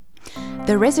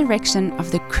The resurrection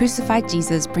of the crucified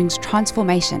Jesus brings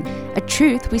transformation, a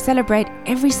truth we celebrate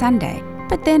every Sunday.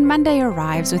 But then Monday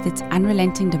arrives with its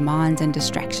unrelenting demands and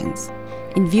distractions.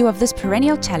 In view of this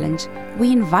perennial challenge,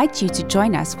 we invite you to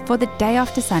join us for the Day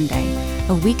After Sunday,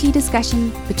 a weekly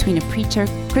discussion between a preacher,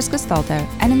 Chris Castaldo,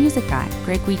 and a music guy,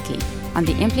 Greg Wheatley, on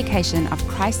the implication of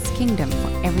Christ's kingdom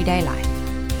for everyday life.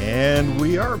 And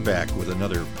we are back with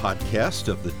another podcast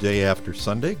of the Day After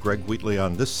Sunday. Greg Wheatley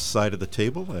on this side of the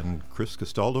table and Chris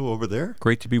Castaldo over there.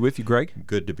 Great to be with you, Greg.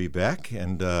 Good to be back.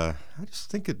 And I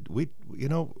just think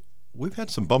we've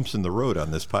had some bumps in the road on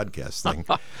this podcast thing.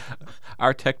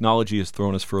 Our technology has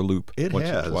thrown us for a loop. It once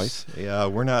has. Or twice. Yeah,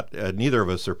 we're not. Neither of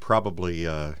us are probably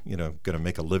going to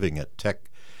make a living at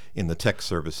in the tech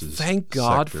services. Thank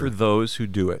God sector. for those who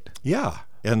do it. Yeah.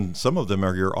 And some of them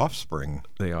are your offspring.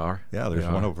 They are. Yeah, there's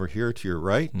one over here to your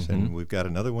right, and we've got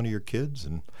another one of your kids.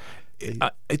 And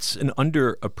it's an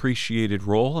underappreciated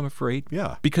role, I'm afraid.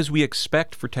 Yeah. Because we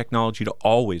expect for technology to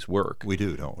always work. We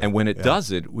do, don't we? And when it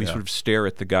doesn't, we sort of stare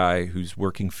at the guy who's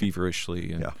working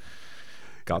feverishly, and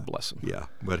God bless him. Yeah,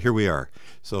 but here we are.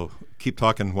 So keep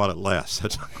talking while it lasts.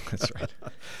 That's right.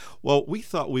 Well, we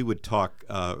thought we would talk,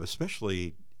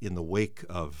 especially in the wake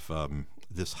of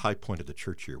this high point of the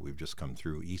church year. We've just come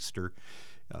through Easter.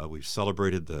 We've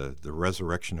celebrated the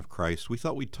resurrection of Christ. We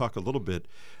thought we'd talk a little bit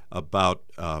about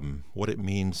what it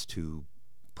means to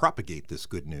propagate this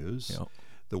good news. Yep.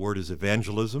 The word is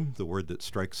evangelism, the word that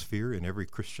strikes fear in every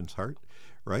Christian's heart,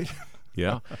 right?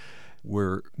 Yeah.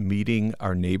 We're meeting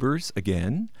our neighbors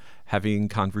again, having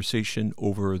conversation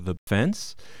over the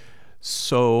fence.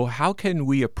 So how can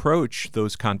we approach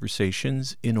those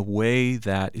conversations in a way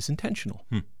that is intentional?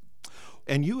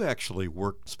 And you actually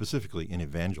worked specifically in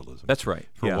evangelism. That's right.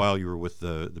 For a while you were with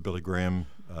the Billy Graham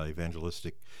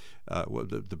evangelistic. I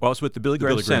was with the Billy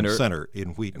Graham Center in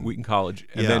Wheaton. Wheaton College.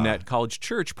 And then at College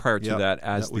Church prior to that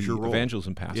as the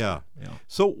evangelism pastor. Yeah.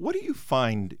 So what do you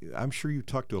find, I'm sure you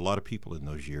talked to a lot of people in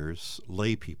those years,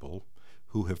 lay people,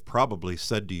 who have probably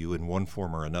said to you in one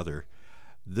form or another,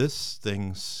 this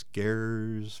thing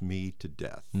scares me to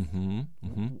death.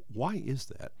 Why is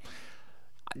that?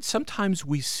 Sometimes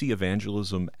we see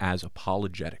evangelism as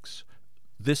apologetics.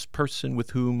 This person with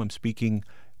whom I'm speaking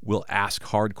will ask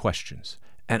hard questions.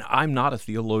 And I'm not a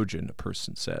theologian, a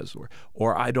person says,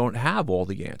 or I don't have all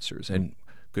the answers. And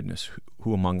goodness,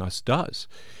 who among us does?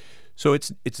 So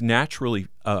it's naturally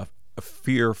a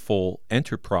fearful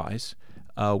enterprise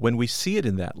when we see it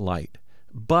in that light.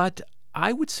 But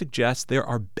I would suggest there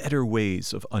are better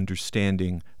ways of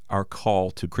understanding our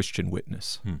call to Christian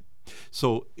witness.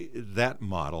 So that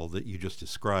model that you just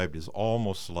described is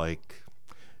almost like,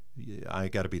 I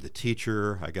got to be the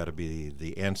teacher, I got to be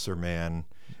the answer man,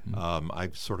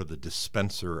 I'm sort of the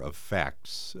dispenser of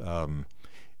facts.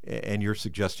 And you're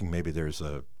suggesting maybe there's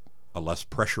a less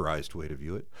pressurized way to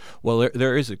view it? Well,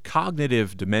 there is a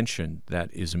cognitive dimension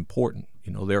that is important.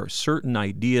 There are certain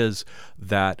ideas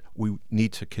that we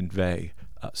need to convey.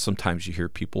 Sometimes you hear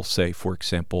people say, for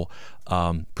example,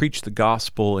 preach the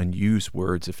gospel and use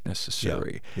words if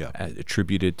necessary,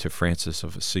 attributed to Francis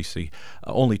of Assisi.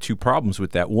 Only two problems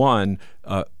with that. One,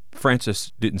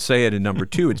 Francis didn't say it, and number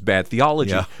two, it's bad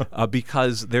theology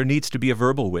because there needs to be a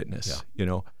verbal witness,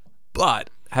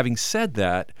 But having said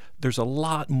that, there's a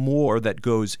lot more that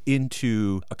goes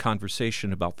into a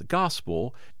conversation about the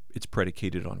gospel. It's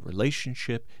predicated on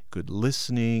relationship, good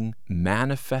listening,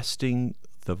 manifesting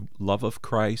the love of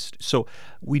Christ. So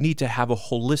we need to have a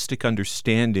holistic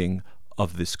understanding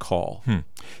of this call.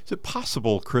 Is it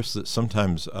possible, Chris, that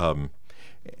sometimes, and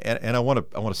I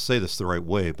want to say this the right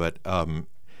way, but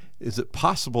is it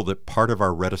possible that part of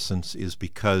our reticence is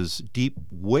because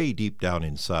way deep down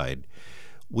inside,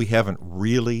 we haven't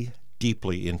really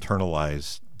deeply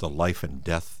internalized the life and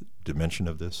death dimension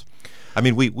of this? I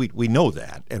mean, we know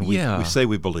that, and we say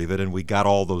we believe it, and we got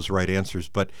all those right answers.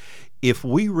 But if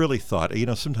we really thought,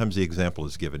 sometimes the example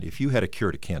is given, if you had a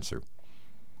cure to cancer,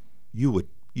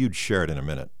 you'd share it in a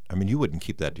minute. I mean, you wouldn't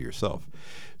keep that to yourself.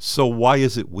 So why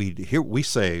is it we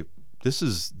say this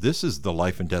is the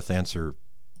life and death answer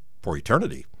for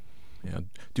eternity? Yeah.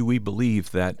 Do we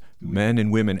believe that men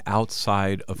and women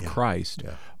outside of Christ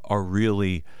are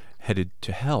really headed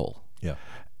to hell? Yeah.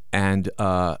 And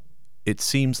it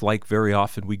seems like very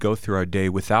often we go through our day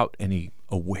without any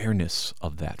awareness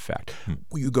of that fact.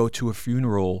 You go to a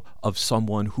funeral of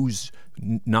someone who's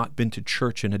not been to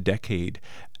church in a decade,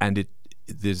 and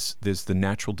there's the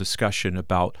natural discussion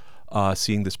about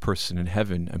seeing this person in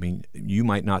heaven. I mean, you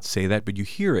might not say that, but you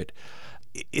hear it.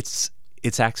 It's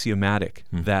axiomatic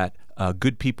that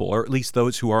good people, or at least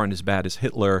those who aren't as bad as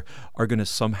Hitler, are going to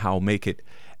somehow make it,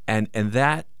 and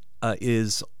that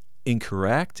is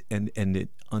incorrect, and it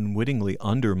unwittingly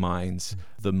undermines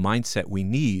the mindset we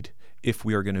need if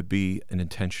we are going to be an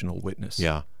intentional witness.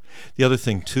 Yeah. The other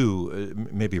thing, too,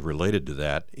 maybe related to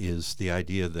that, is the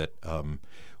idea that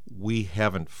we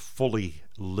haven't fully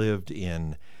lived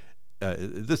in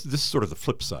this is sort of the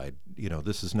flip side.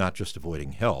 This is not just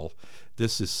avoiding hell.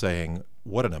 This is saying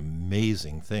what an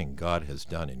amazing thing God has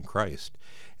done in Christ.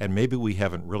 And maybe we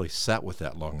haven't really sat with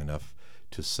that long enough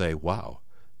to say, wow,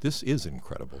 this is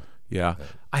incredible. Yeah.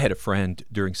 I had a friend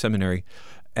during seminary,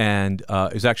 and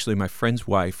it was actually my friend's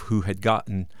wife who had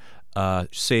gotten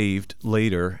saved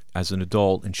later as an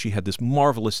adult, and she had this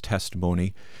marvelous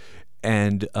testimony.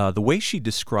 And the way she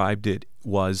described it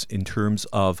was in terms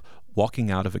of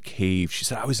walking out of a cave. She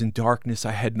said, I was in darkness,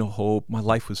 I had no hope, my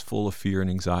life was full of fear and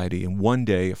anxiety. And one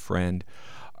day a friend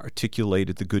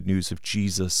articulated the good news of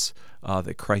Jesus,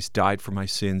 that Christ died for my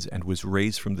sins and was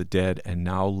raised from the dead and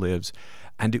now lives.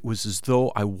 And it was as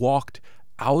though I walked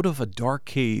out of a dark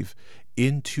cave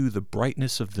into the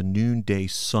brightness of the noonday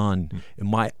sun, and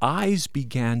my eyes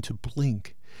began to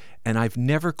blink. And I've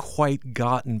never quite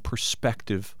gotten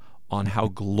perspective on how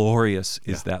glorious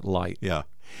is that light. Yeah.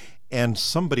 And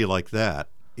somebody like that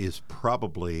is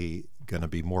probably going to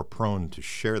be more prone to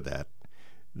share that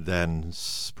than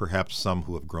perhaps some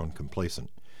who have grown complacent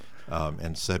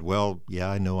and said, well, yeah,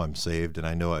 I know I'm saved, and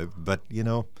I know but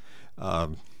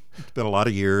it's been a lot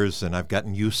of years, and I've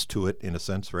gotten used to it in a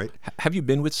sense, right? Have you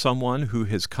been with someone who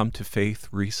has come to faith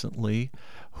recently,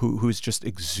 who's just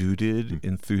exuded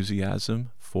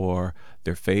enthusiasm for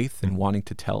their faith and wanting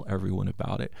to tell everyone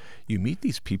about it? You meet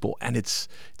these people, and it's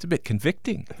a bit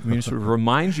convicting. I mean, it sort of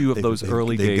reminds you of those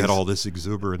early days. They've got all this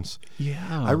exuberance.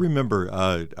 Yeah. I remember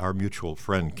our mutual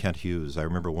friend, Kent Hughes. I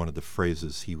remember one of the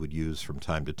phrases he would use from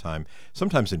time to time,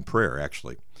 sometimes in prayer,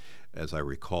 actually, as I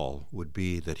recall, would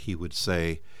be that he would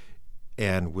say,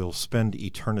 and we'll spend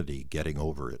eternity getting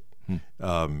over it.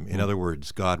 In other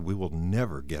words, God, we will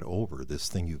never get over this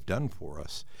thing you've done for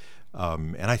us.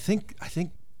 And I think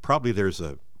probably there's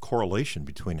a correlation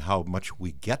between how much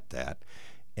we get that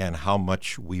and how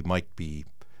much we might be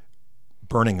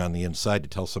burning on the inside to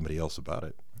tell somebody else about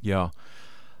it. Yeah.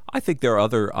 I think there are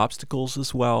other obstacles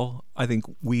as well. I think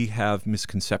we have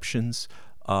misconceptions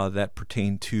that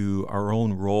pertain to our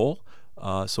own role.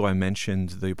 So I mentioned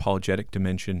the apologetic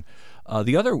dimension.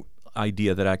 The other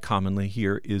idea that I commonly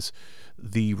hear is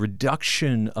the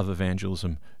reduction of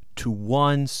evangelism to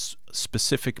one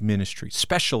specific ministry,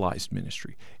 specialized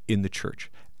ministry in the church.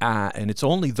 And it's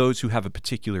only those who have a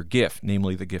particular gift,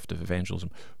 namely the gift of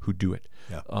evangelism, who do it.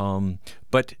 Yeah.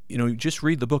 But just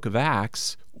read the book of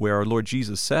Acts, where our Lord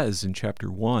Jesus says in chapter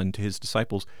 1 to his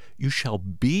disciples, you shall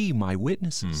be my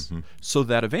witnesses. Mm-hmm. So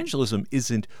that evangelism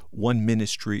isn't one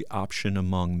ministry option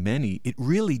among many. It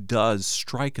really does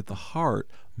strike at the heart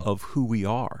of who we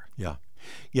are. Yeah.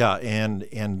 Yeah,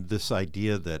 and this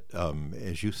idea that,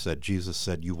 as you said, Jesus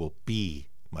said, you will be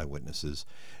my witnesses.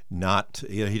 Not,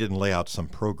 he didn't lay out some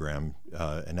program,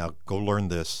 and now go learn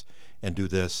this and do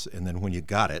this, and then when you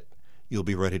got it, you'll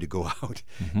be ready to go out.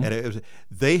 Mm-hmm. And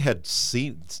they had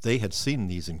seen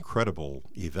these incredible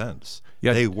events.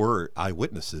 Yeah. They were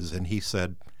eyewitnesses, and he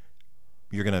said,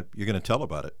 you're gonna tell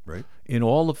about it, right? In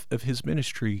all of his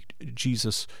ministry,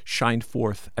 Jesus shined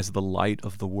forth as the light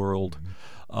of the world.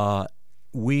 Mm-hmm.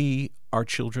 We are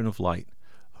children of light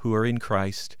who are in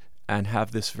Christ and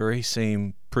have this very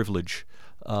same privilege,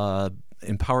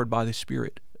 empowered by the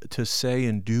Spirit, to say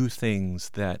and do things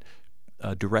that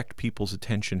direct people's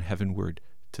attention heavenward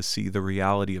to see the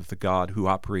reality of the God who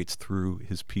operates through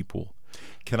his people.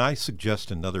 Can I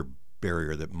suggest another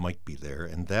barrier that might be there,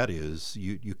 and that is,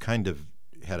 you kind of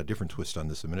had a different twist on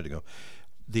this a minute ago,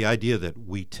 the idea that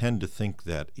we tend to think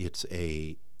that it's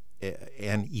an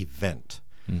event.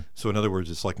 So in other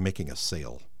words, it's like making a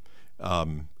sale.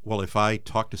 Well, if I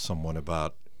talk to someone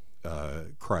about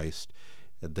Christ,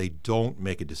 they don't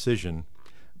make a decision,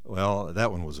 well, that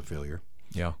one was a failure.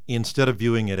 Yeah. Instead of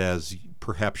viewing it as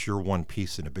perhaps you're one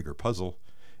piece in a bigger puzzle,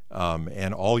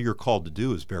 and all you're called to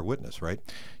do is bear witness, right?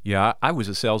 Yeah, I was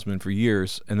a salesman for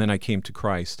years, and then I came to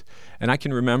Christ. And I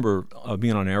can remember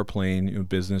being on an airplane,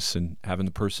 business, and having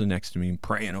the person next to me and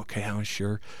praying, okay, I'm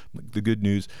sure the good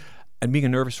news, and being a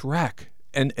nervous wreck.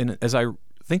 And as I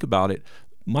think about it,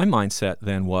 my mindset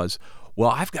then was, well,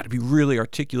 I've got to be really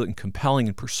articulate and compelling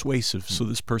and persuasive so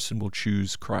this person will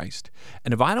choose Christ.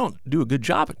 And if I don't do a good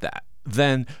job at that,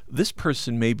 then this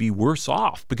person may be worse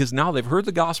off because now they've heard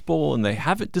the gospel and they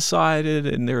haven't decided,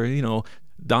 and they're,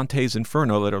 Dante's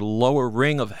Inferno, that are lower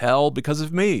ring of hell because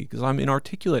of me, because I'm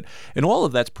inarticulate. And all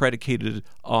of that's predicated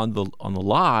on the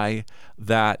lie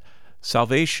that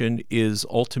salvation is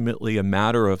ultimately a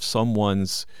matter of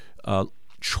someone's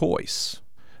choice,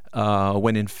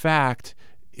 when in fact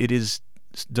it is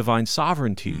divine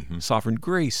sovereignty, sovereign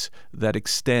grace that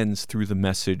extends through the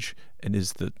message and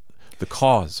is the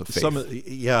cause of faith.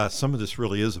 Some of this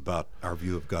really is about our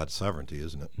view of God's sovereignty,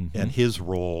 isn't it? And his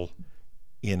role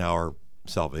in our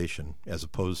salvation as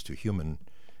opposed to human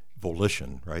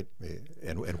volition, right?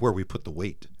 And where we put the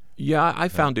weight. Yeah, I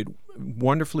found it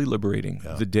wonderfully liberating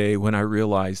the day when I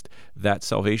realized that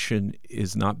salvation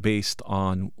is not based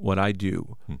on what I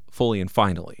do fully and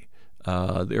finally.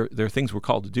 There are things we're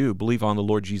called to do. Believe on the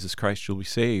Lord Jesus Christ, you'll be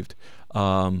saved.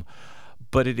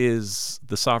 But it is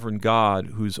the sovereign God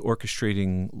who's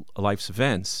orchestrating life's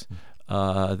events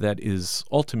that is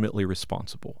ultimately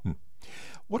responsible.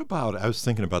 What about, I was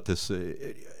thinking about this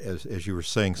as you were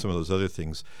saying some of those other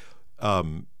things.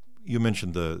 You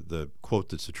mentioned the quote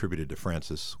that's attributed to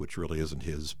Francis, which really isn't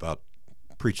his, about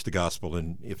preach the gospel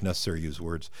and, if necessary, use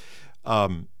words.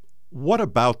 What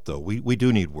about, though? We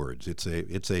do need words. It's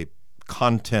a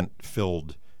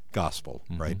content-filled gospel,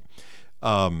 right?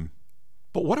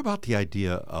 But what about the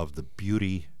idea of the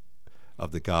beauty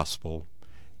of the gospel,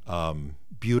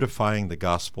 beautifying the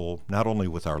gospel, not only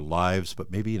with our lives,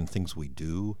 but maybe in things we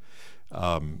do,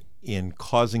 in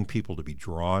causing people to be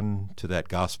drawn to that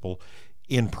gospel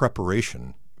in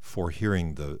preparation for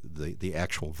hearing the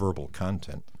actual verbal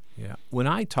content? Yeah. When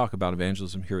I talk about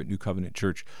evangelism here at New Covenant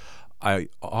Church, I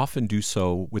often do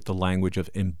so with the language of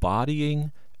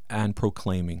embodying and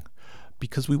proclaiming,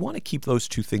 because we want to keep those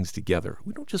two things together.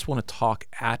 We don't just want to talk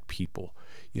at people,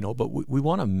 but we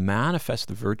want to manifest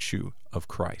the virtue of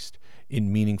Christ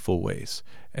in meaningful ways.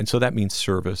 And so that means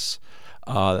service.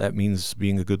 That means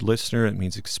being a good listener. It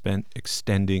means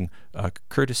extending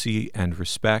courtesy and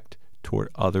respect toward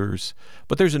others.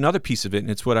 But there's another piece of it,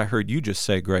 and it's what I heard you just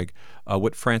say, Greg,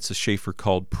 what Francis Schaeffer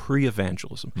called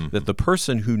pre-evangelism, that the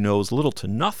person who knows little to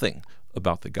nothing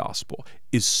about the gospel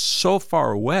is so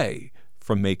far away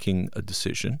from making a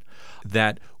decision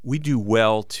that we do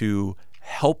well to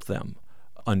help them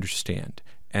understand.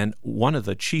 And one of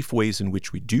the chief ways in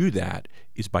which we do that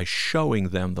is by showing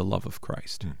them the love of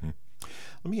Christ.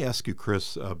 Let me ask you,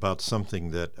 Chris, about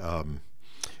something that,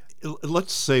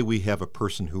 let's say we have a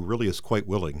person who really is quite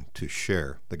willing to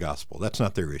share the gospel. That's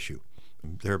not their issue.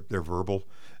 They're verbal.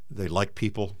 They like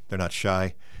people. They're not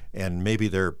shy. And maybe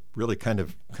they're really kind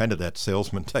of that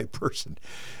salesman type person.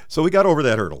 So we got over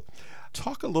that hurdle.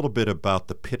 Talk a little bit about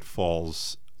the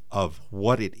pitfalls of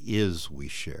what it is we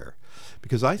share,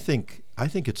 because I think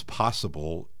it's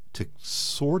possible to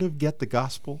sort of get the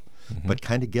gospel, but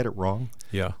kind of get it wrong.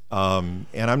 Yeah. And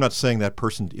I'm not saying that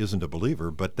person isn't a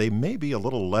believer, but they may be a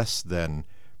little less than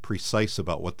precise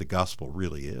about what the gospel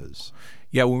really is.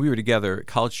 Yeah, when we were together at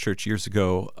College Church years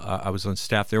ago, I was on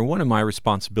staff there. One of my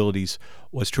responsibilities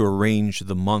was to arrange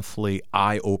the monthly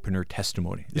eye-opener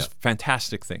testimony. It's a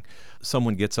fantastic thing.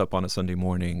 Someone gets up on a Sunday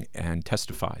morning and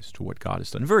testifies to what God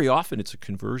has done. Very often it's a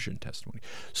conversion testimony.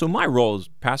 So my role as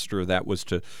pastor of that was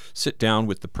to sit down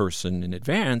with the person in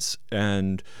advance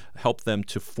and help them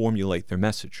to formulate their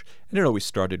message. And it always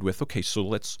started with, okay, so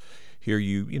let's hear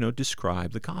you,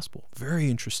 describe the gospel. Very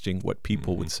interesting what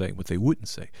people would say, what they wouldn't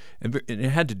say. And it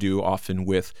had to do often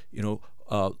with,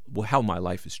 how my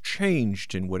life has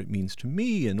changed and what it means to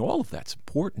me, and all of that's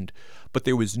important. But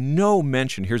there was no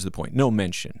mention, here's the point, no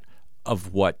mention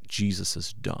of what Jesus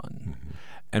has done.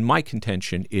 And my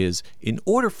contention is, in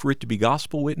order for it to be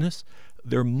gospel witness,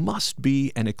 there must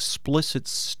be an explicit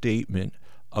statement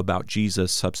about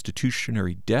Jesus'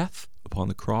 substitutionary death upon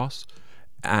the cross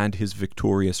and his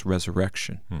victorious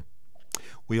resurrection.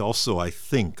 We also, I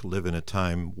think, live in a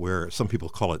time where some people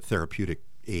call it therapeutic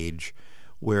age,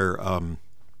 where a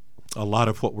lot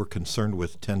of what we're concerned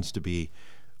with tends to be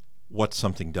what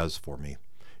something does for me.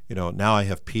 Now I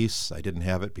have peace. I didn't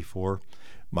have it before.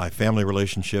 My family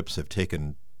relationships have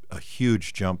taken a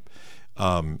huge jump.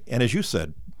 And as you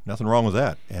said, nothing wrong with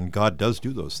that. And God does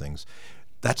do those things.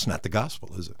 That's not the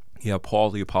gospel, is it? Yeah, Paul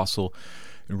the Apostle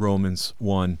in Romans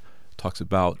 1 talks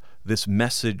about this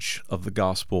message of the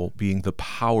gospel being the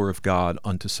power of God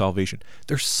unto salvation.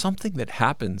 There's something that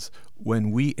happens when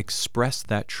we express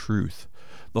that truth.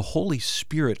 The Holy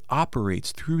Spirit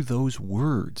operates through those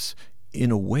words in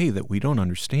a way that we don't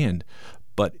understand,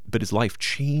 but is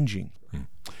life-changing.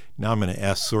 Now I'm going to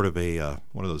ask sort of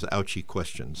one of those ouchy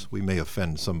questions. We may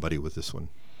offend somebody with this one,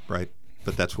 right?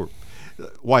 But that's where,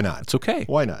 why not? It's okay.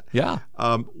 Why not? Yeah.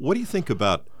 What do you think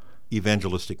about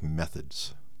evangelistic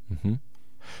methods?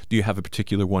 Do you have a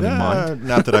particular one in mind?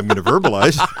 Not that I'm going to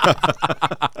verbalize.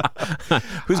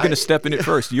 Who's going to step in it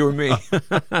first, you or me?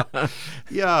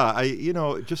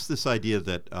 Yeah, just this idea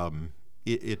that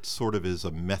it sort of is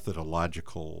a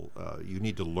methodological. You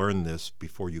need to learn this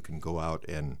before you can go out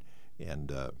and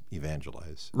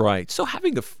evangelize. Right. So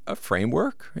having a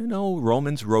framework,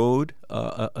 Romans Road,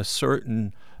 a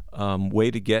certain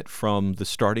way to get from the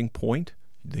starting point,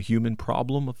 the human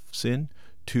problem of sin,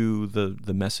 to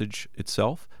the message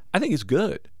itself, I think is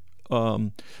good.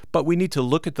 But we need to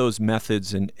look at those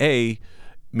methods and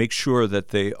make sure that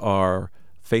they are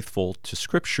faithful to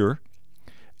Scripture,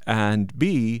 and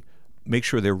B, make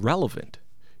sure they're relevant.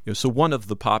 So one of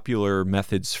the popular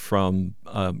methods from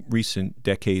recent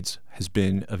decades has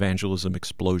been evangelism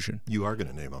explosion. You are going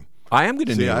to name them. I am going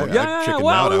to name them.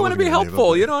 Well, we want to be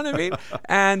helpful, you know what I mean?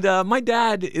 And my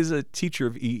dad is a teacher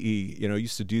of EE,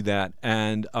 used to do that.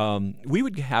 And we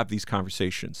would have these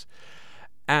conversations.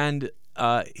 And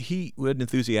he would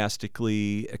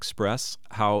enthusiastically express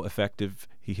how effective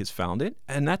he has found it.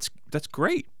 And that's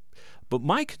great. But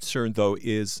my concern, though,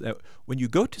 is that when you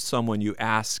go to someone, you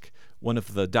ask one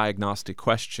of the diagnostic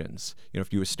questions.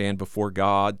 If you would stand before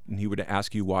God and he would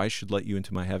ask you, why I should let you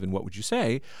into my heaven, what would you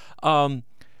say?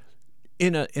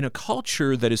 In a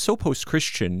culture that is so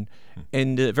post-Christian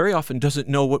and very often doesn't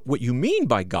know what you mean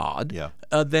by God,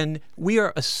 then we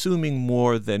are assuming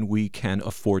more than we can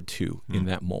afford to in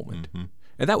that moment. Mm-hmm.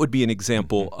 And that would be an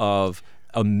example of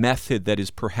a method that is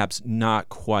perhaps not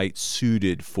quite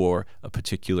suited for a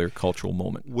particular cultural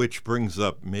moment. Which brings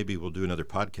up, maybe we'll do another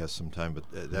podcast sometime, but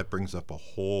that brings up a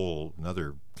whole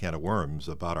another can of worms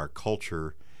about our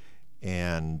culture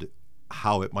and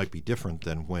how it might be different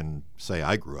than when, say,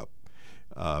 I grew up.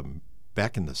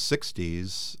 Back in the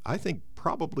 60s, I think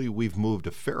probably we've moved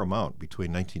a fair amount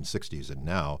between 1960s and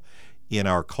now in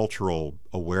our cultural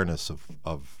awareness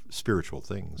of spiritual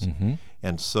things. Mm-hmm.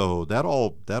 And so that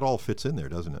all fits in there,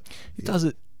 doesn't it? It does.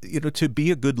 It, to be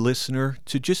a good listener,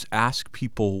 to just ask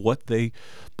people what they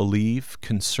believe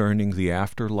concerning the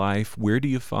afterlife. Where do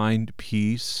you find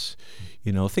peace?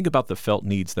 Think about the felt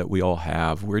needs that we all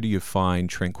have. Where do you find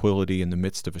tranquility in the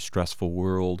midst of a stressful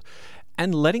world?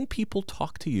 And letting people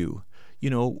talk to you.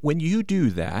 When you do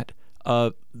that,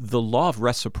 the law of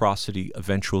reciprocity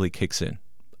eventually kicks in.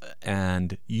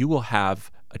 And you will have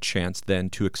a chance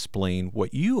then to explain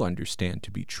what you understand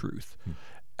to be truth.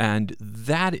 And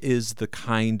that is the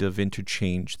kind of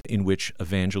interchange in which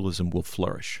evangelism will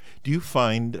flourish. Do you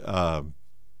find, and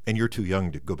you're too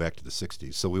young to go back to the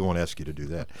 60s, so we won't ask you to do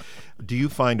that. Do you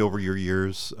find over your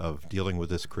years of dealing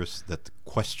with this, Chris, that the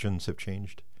questions have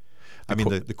changed?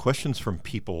 The questions from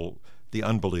people, the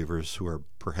unbelievers who are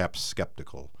perhaps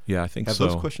skeptical. Yeah, I think so.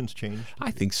 Have those questions changed?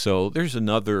 I think so. There's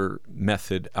another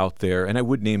method out there, and I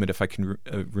would name it if I can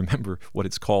remember what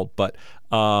it's called, but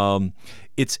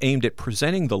it's aimed at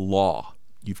presenting the law.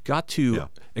 You've got to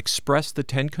express the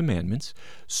 10 Commandments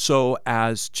so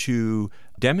as to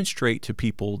demonstrate to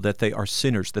people that they are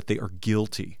sinners, that they are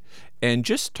guilty. And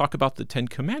just talk about the 10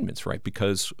 Commandments, right?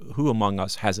 Because who among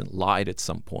us hasn't lied at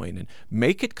some point? And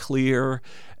make it clear.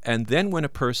 And then when a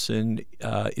person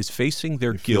is facing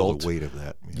their guilt, feel the weight of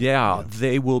that.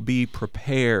 They will be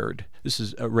prepared. This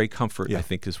is Ray Comfort, I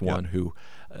think, is one who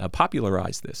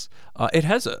popularized this. It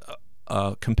has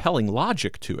a compelling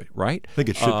logic to it, right? I think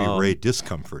it should be Ray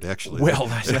Discomfort, actually. Well,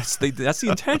 that's the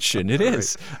intention. It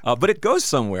is. But it goes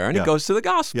somewhere, and it goes to the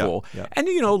gospel. Yeah. And,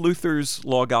 Luther's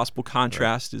law-gospel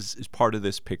contrast is part of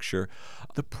this picture.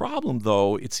 The problem,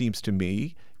 though, it seems to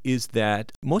me, is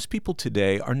that most people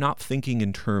today are not thinking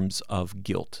in terms of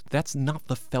guilt. That's not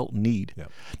the felt need. Yeah.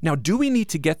 Now, do we need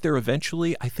to get there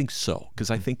eventually? I think so,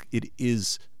 because I think it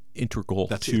is integral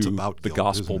to the guilt,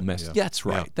 gospel message. Yeah. That's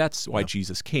right. Yeah. That's why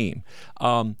Jesus came.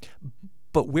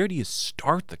 But where do you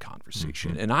start the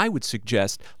conversation? Mm-hmm. And I would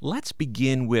suggest let's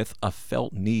begin with a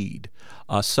felt need,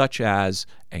 such as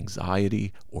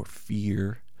anxiety or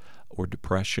fear or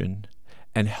depression,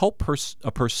 and help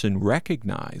a person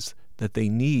recognize that they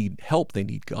need help, they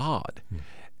need God,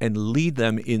 and lead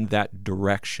them in that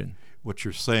direction. What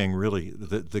you're saying, really,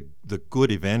 the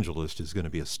good evangelist is going to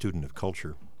be a student of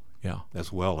culture. Yeah,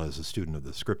 as well as a student of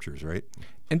the Scriptures, right?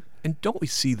 And don't we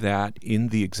see that in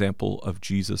the example of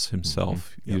Jesus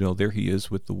himself? Mm-hmm. Yep. There he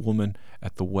is with the woman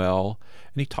at the well,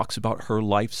 and he talks about her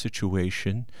life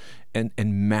situation and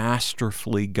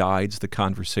masterfully guides the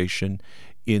conversation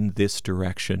in this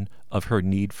direction of her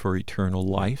need for eternal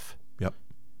life. Yep.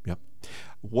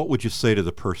 What would you say to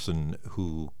the person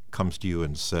who comes to you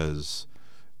and says,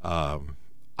 I'm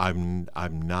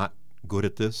not good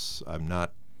at this, I'm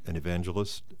not an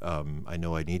evangelist, I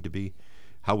know I need to be?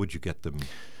 How would you get them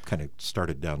kind of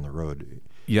started down the road?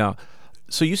 Yeah.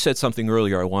 So you said something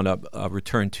earlier I want to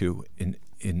return to in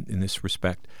this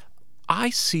respect. I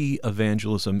see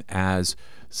evangelism as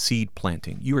seed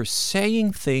planting. You are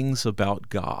saying things about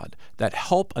God that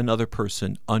help another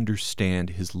person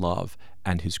understand his love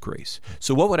and his grace.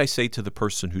 So what would I say to the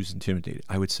person who's intimidated?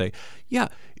 I would say, yeah,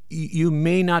 you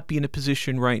may not be in a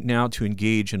position right now to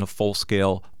engage in a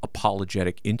full-scale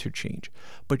apologetic interchange,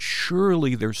 but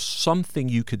surely there's something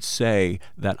you could say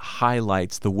that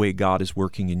highlights the way God is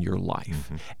working in your life.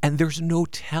 Mm-hmm. And there's no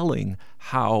telling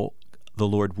how the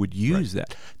Lord would use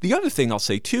that. The other thing I'll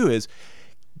say, too, is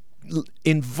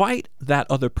invite that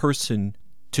other person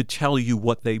to tell you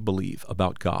what they believe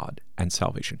about God and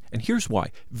salvation. And here's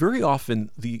why. Very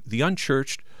often, the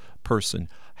unchurched person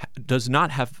does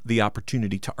not have the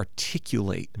opportunity to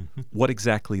articulate what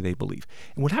exactly they believe.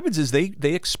 And what happens is they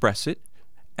express it,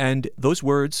 and those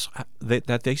words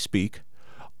that they speak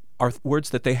are words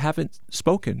that they haven't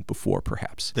spoken before,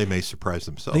 perhaps. They may surprise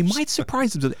themselves. They might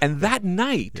surprise themselves. And that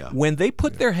night, when they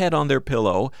put their head on their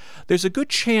pillow, there's a good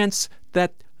chance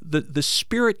that the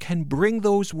Spirit can bring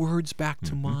those words back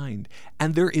to mind.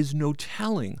 And there is no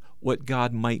telling what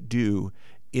God might do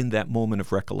in that moment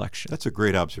of recollection. That's a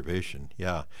great observation,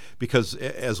 yeah. Because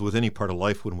as with any part of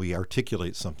life, when we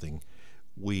articulate something,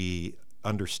 we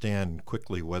understand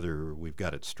quickly whether we've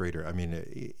got it straight or, I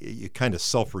mean, you kind of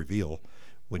self-reveal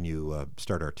when you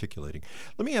start articulating.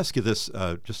 Let me ask you this,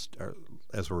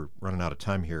 as we're running out of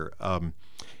time here.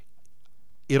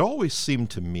 It always seemed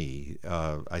to me,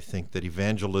 I think, that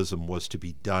evangelism was to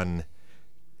be done,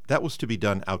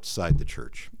 outside the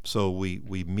church. So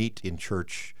we meet in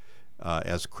church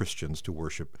as Christians to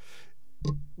worship.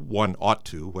 One ought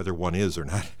to, whether one is or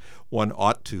not, one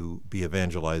ought to be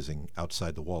evangelizing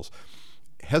outside the walls.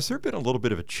 Has there been a little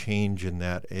bit of a change in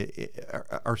that?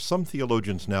 Are some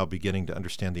theologians now beginning to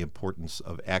understand the importance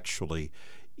of actually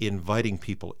inviting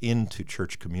people into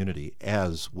church community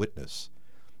as witness?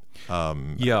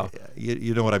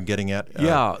 You know what I'm getting at?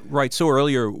 Yeah, right. So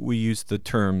earlier we used the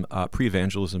term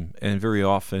pre-evangelism, and very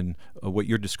often what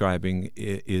you're describing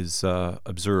is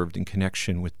observed in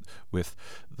connection with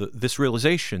this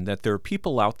realization that there are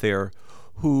people out there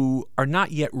who are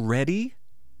not yet ready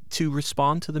to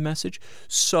respond to the message.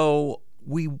 So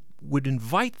we would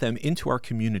invite them into our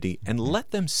community and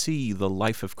let them see the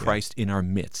life of Christ in our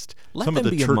midst. Let Some them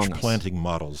of the be among church us. planting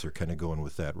models are kind of going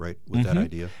with that, right? With that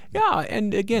idea? Yeah,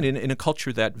 and again, in a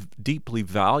culture that deeply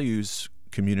values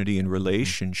community and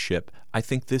relationship, I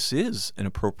think this is an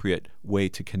appropriate way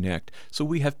to connect. So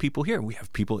we have people here. We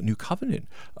have people at New Covenant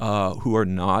who are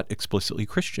not explicitly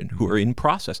Christian, who are in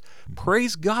process.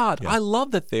 Praise God. I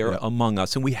love that they're among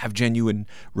us, and we have genuine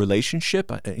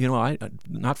relationship.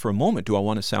 Not for a moment do I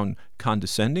want to sound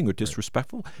condescending or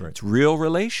disrespectful. It's real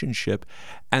relationship,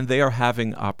 and they are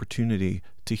having opportunity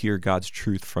to hear God's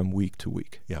truth from week to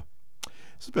week. Yeah.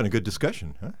 This has been a good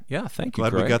discussion, huh? Yeah, thank you,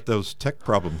 Glad Greg. we got those tech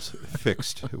problems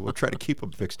fixed. We'll try to keep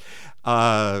them fixed.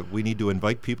 We need to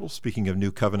invite people. Speaking of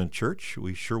New Covenant Church,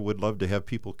 we sure would love to have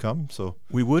people come. So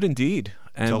we would indeed.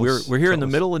 And we're here in the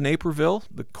middle of Naperville,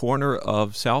 the corner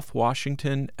of South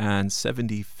Washington and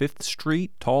 75th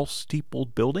Street, tall,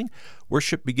 steepled building.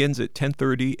 Worship begins at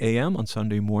 10:30 a.m. on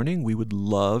Sunday morning. We would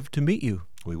love to meet you.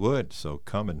 We would. So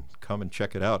come and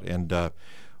check it out. And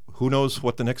who knows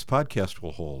what the next podcast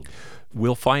will hold?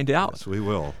 We'll find out. Yes, we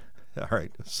will. All right.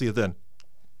 See you then.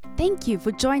 Thank you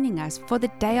for joining us for the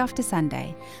Day After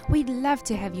Sunday. We'd love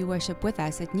to have you worship with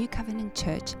us at New Covenant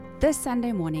Church this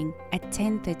Sunday morning at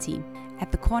 10:30 at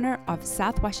the corner of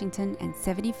South Washington and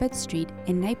 75th Street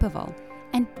in Naperville.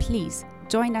 And please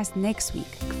join us next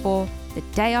week for the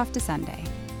Day After Sunday.